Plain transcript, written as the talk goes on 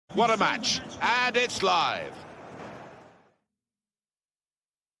What a match, and it's live.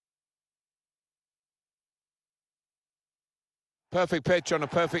 Perfect pitch on a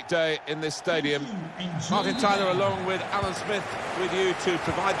perfect day in this stadium. Martin Tyler along with Alan Smith with you to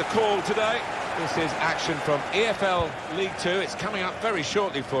provide the call today. This is action from EFL League 2. It's coming up very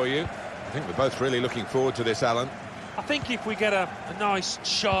shortly for you. I think we're both really looking forward to this, Alan. I think if we get a nice,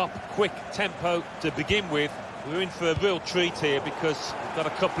 sharp, quick tempo to begin with, we're in for a real treat here because we've got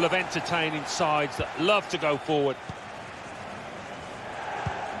a couple of entertaining sides that love to go forward.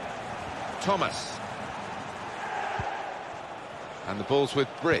 Thomas. And the ball's with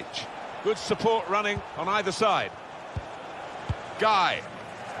Bridge. Good support running on either side. Guy.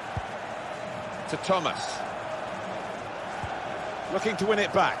 To Thomas. Looking to win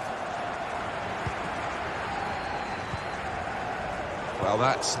it back. Well,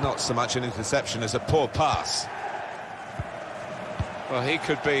 that's not so much an interception as a poor pass. Well, he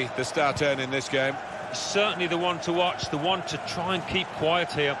could be the star turn in this game. He's certainly the one to watch, the one to try and keep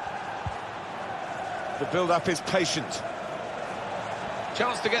quiet here. The build-up is patient.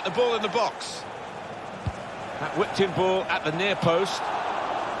 Chance to get the ball in the box. That whipped-in ball at the near post.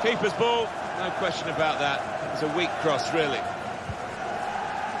 Keeper's ball, no question about that. It's a weak cross, really.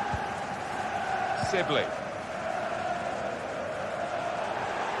 Sibley.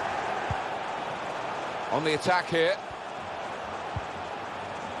 On the attack here.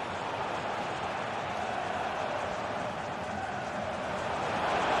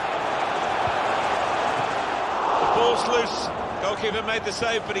 The ball's loose. Goalkeeper made the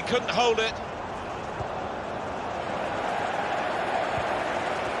save, but he couldn't hold it.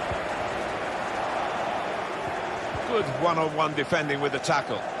 Good one-on-one defending with the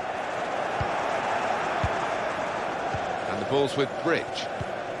tackle. And the ball's with Bridge.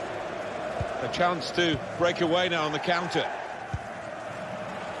 A chance to break away now on the counter.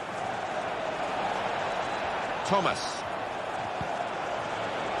 Thomas.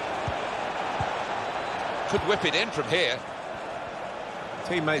 Could whip it in from here.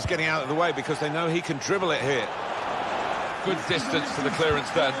 Teammates getting out of the way because they know he can dribble it here. Good distance to the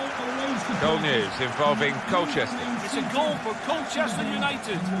clearance then. Goal news involving Colchester. It's a goal for Colchester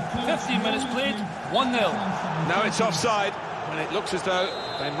United. 15 minutes played, 1-0. Now it's offside, and it looks as though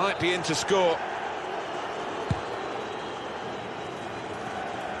they might be in to score.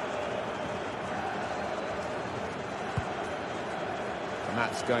 And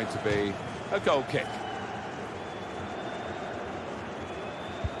that's going to be a goal kick.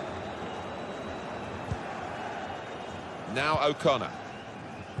 Now O'Connor.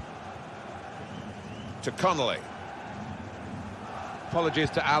 To Connolly. Apologies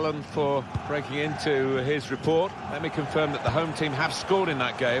to Alan for breaking into his report. Let me confirm that the home team have scored in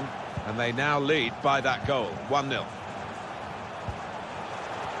that game, and they now lead by that goal, 1-0.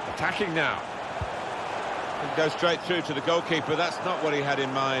 Attacking now. And go straight through to the goalkeeper. That's not what he had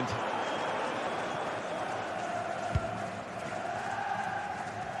in mind.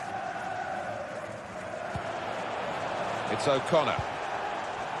 It's O'Connor.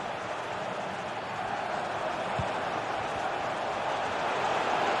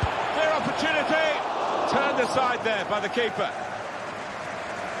 Clear opportunity. Turned aside there by the keeper.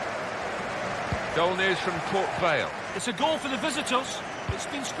 Goal news from Port Vale. It's a goal for the visitors. It's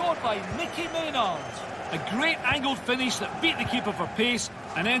been scored by Mickey Maynard. A great angled finish that beat the keeper for pace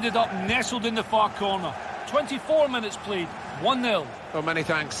and ended up nestled in the far corner. 24 minutes played, 1-0. Well, many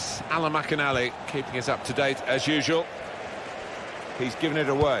thanks, Alan McInally, keeping us up to date as usual. He's given it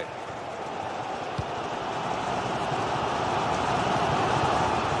away.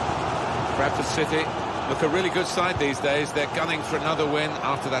 Bradford City look a really good side these days. They're gunning for another win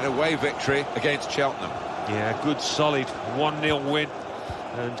after that away victory against Cheltenham. Yeah, good solid 1-0 win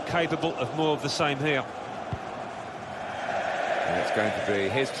and capable of more of the same here. And it's going to be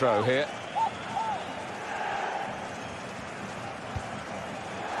his throw here.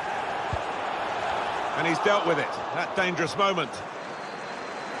 And he's dealt with it, that dangerous moment.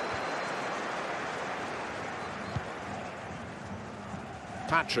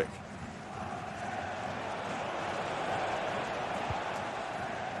 Patrick.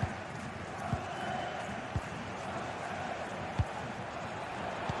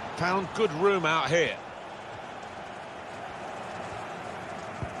 Found good room out here.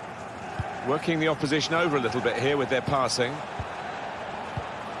 Working the opposition over a little bit here with their passing.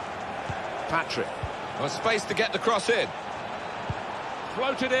 Patrick. Well, space to get the cross in.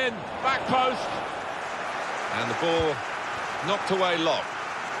 Floated in, back post. And the ball knocked away long.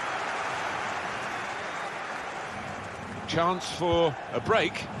 Chance for a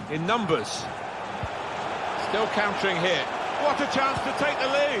break in numbers. Still countering here. What a chance to take the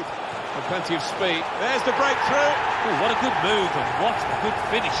lead. with plenty of speed. There's the breakthrough. Oh, what a good move and what a good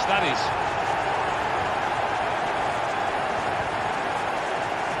finish that is.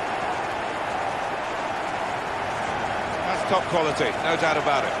 That's top quality, no doubt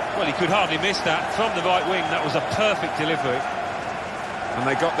about it. Well, he could hardly miss that. From the right wing, that was a perfect delivery. And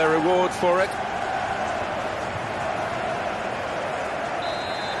they got their reward for it.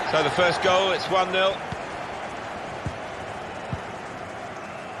 So the first goal, it's 1-0.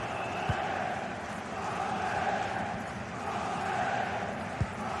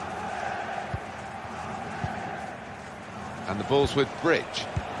 And the ball's with Bridge.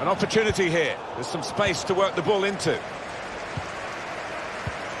 An opportunity here. There's some space to work the ball into.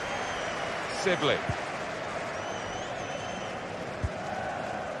 Sibley.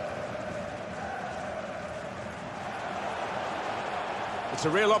 It's a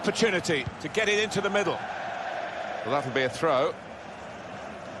real opportunity to get it into the middle. Well, that'll be a throw.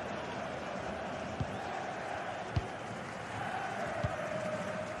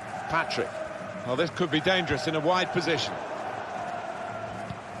 Patrick. Well, this could be dangerous in a wide position.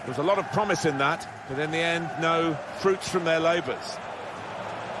 There was a lot of promise in that, but in the end, no fruits from their labours.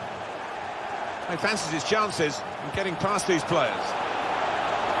 He fancies his chances in getting past these players.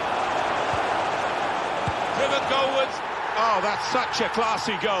 Driven goalwards. Oh, that's such a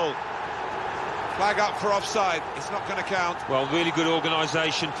classy goal. Flag up for offside. It's not going to count. Well, really good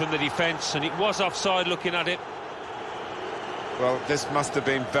organisation from the defence, and it was offside looking at it. Well, this must have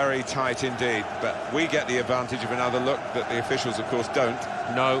been very tight indeed, but we get the advantage of another look that the officials, of course, don't.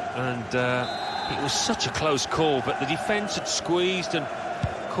 No, and it was such a close call, but the defence had squeezed and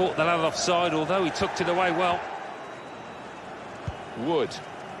caught the lad offside, although he tucked it away well. Wood.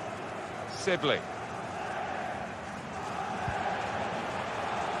 Sibley.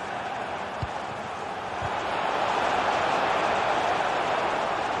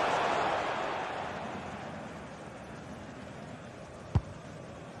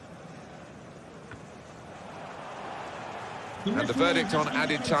 And the verdict on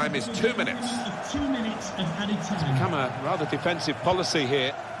added time is 2 minutes. 2 minutes of added time. It's become a rather defensive policy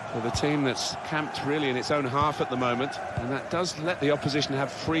here for the team that's camped really in its own half at the moment, and that does let the opposition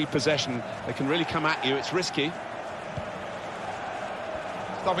have free possession. They can really come at you. It's risky.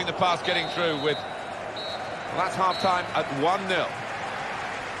 Stopping the pass getting through with... Well, that's half-time at 1-0.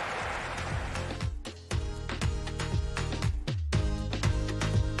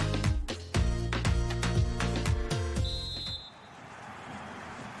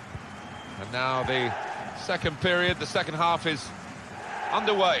 And now the second period, the second half is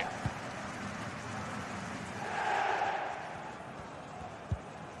underway.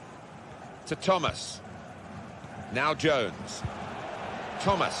 To Thomas. Now Jones.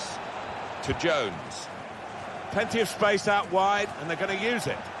 Thomas to Jones. Plenty of space out wide, and they're going to use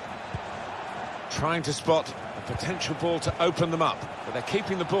it. Trying to spot a potential ball to open them up, but they're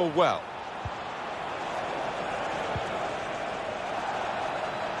keeping the ball well.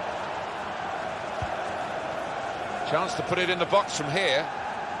 Chance to put it in the box from here.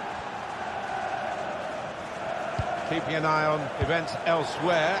 Keeping an eye on events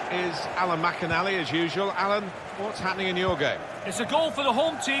elsewhere is Alan McInally, as usual. Alan, what's happening in your game? It's a goal for the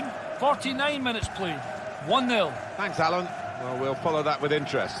home team. 49 minutes played. 1-0. Thanks, Alan. Well, we'll follow that with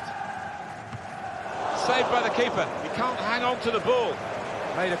interest. Saved by the keeper. He can't hang on to the ball.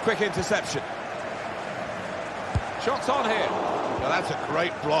 Made a quick interception. Shots on here. Well, that's a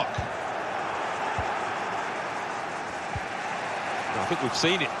great block. I think we've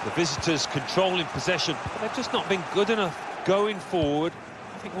seen it. The visitors controlling possession, but they've just not been good enough going forward.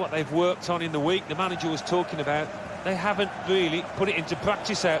 I think what they've worked on in the week, the manager was talking about, they haven't really put it into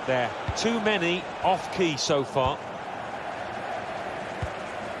practice out there. Too many off-key so far.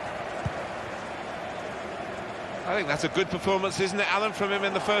 I think that's a good performance, isn't it, Alan, from him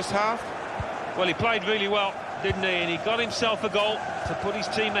in the first half? Well, he played really well, didn't he? And he got himself a goal to put his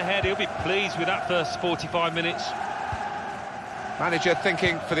team ahead. He'll be pleased with that first 45 minutes. Manager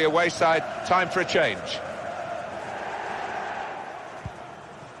thinking for the away side, time for a change.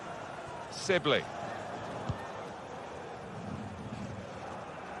 Sibley.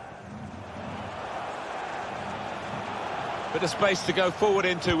 Bit of space to go forward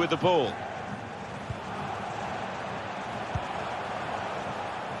into with the ball.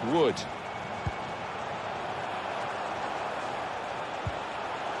 Wood.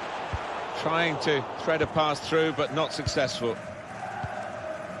 Trying to thread a pass through, but not successful.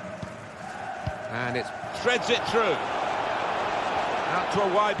 And it threads it through. Out to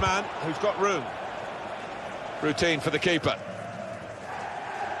a wide man who's got room. Routine for the keeper.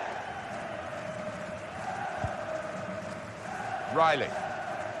 Riley.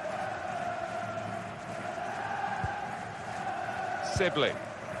 Sibley.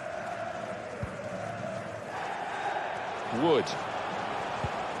 Wood.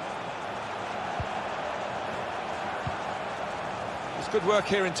 It's good work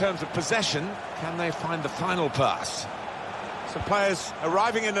here in terms of possession. Can they find the final pass? Some players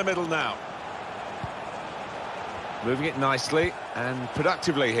arriving in the middle now. Moving it nicely and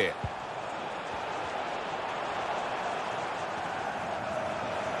productively here.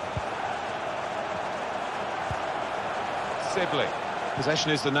 Sibley.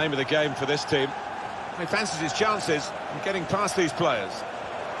 Possession is the name of the game for this team. He fancies his chances in getting past these players.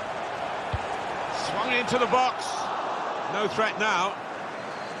 Swung into the box. No threat now.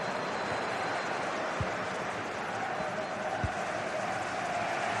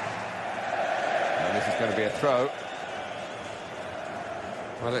 And this is going to be a throw.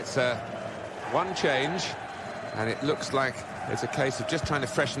 Well, it's one change, and it looks like it's a case of just trying to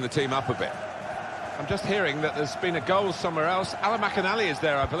freshen the team up a bit. I'm just hearing that there's been a goal somewhere else. Alan McInally is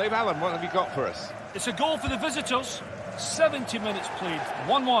there, I believe. Alan, what have you got for us? It's a goal for the visitors. 70 minutes played,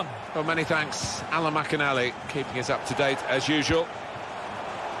 1-1. Well, many thanks, Alan McInally, keeping us up to date as usual.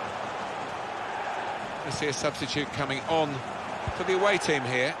 We see a substitute coming on for the away team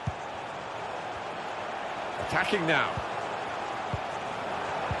here. Attacking now.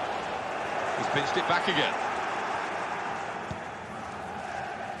 He's pinched it back again.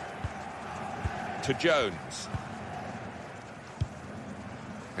 To Jones.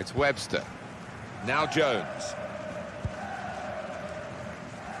 It's Webster. Now Jones.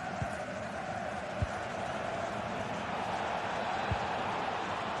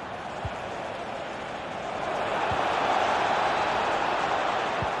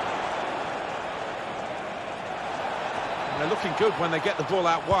 And they're looking good when they get the ball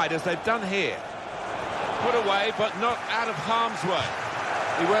out wide, as they've done here. Put away, but not out of harm's way.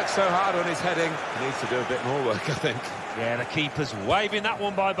 He works so hard on his heading. He needs to do a bit more work, I think. Yeah, the keeper's waving that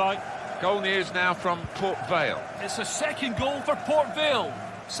one bye-bye. Goal news now from Port Vale. It's a second goal for Port Vale.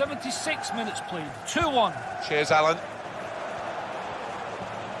 76 minutes played, 2-1. Cheers, Alan.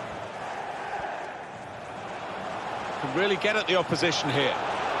 Can really get at the opposition here.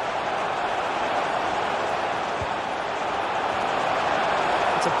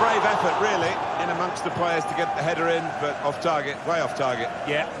 It's a brave effort, really, in amongst the players to get the header in, but off target, way off target.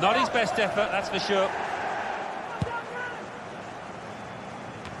 Yeah, not his best effort, that's for sure.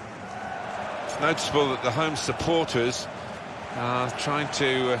 It's noticeable that the home supporters are trying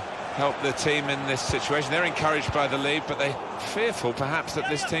to help the team in this situation. They're encouraged by the lead, but they're fearful, perhaps, that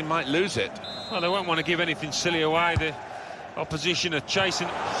this team might lose it. Well, they won't want to give anything silly away. The opposition are chasing.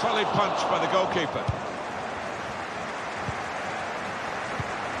 Solid punch by the goalkeeper.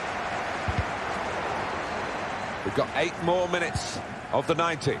 We've got 8 more minutes of the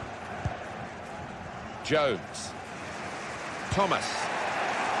 90. Jones. Thomas.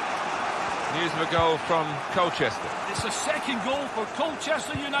 News of a goal from Colchester. It's a second goal for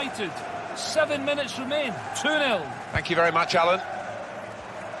Colchester United. 7 minutes remain, 2-0. Thank you very much, Alan.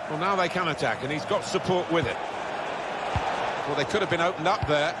 Well, now they can attack, and he's got support with it. Well, they could have been opened up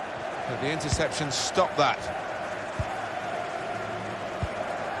there, but the interception stopped that.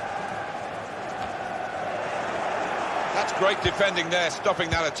 That's great defending there, stopping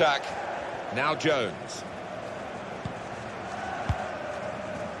that attack. Now Jones.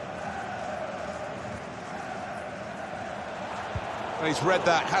 Well, he's read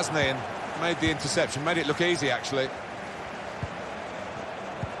that, hasn't he, and made the interception, made it look easy, actually.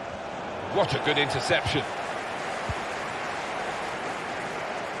 What a good interception.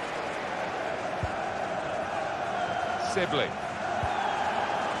 Sibley.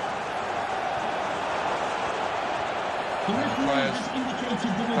 Players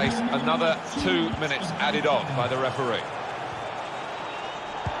face another 2 minutes added on by the referee.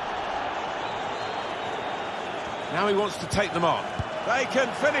 Now he wants to take them on. They can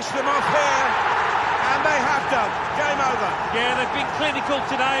finish them off here, and they have done. Game over. Yeah, they've been clinical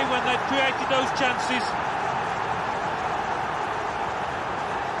today when they've created those chances.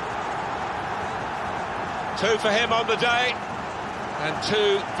 Two for him on the day, and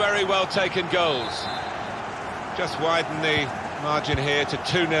 2 very well taken goals. Just widen the margin here to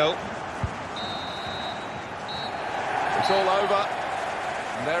 2-0. It's all over,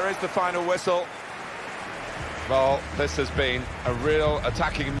 and there is the final whistle. Well, this has been a real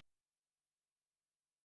attacking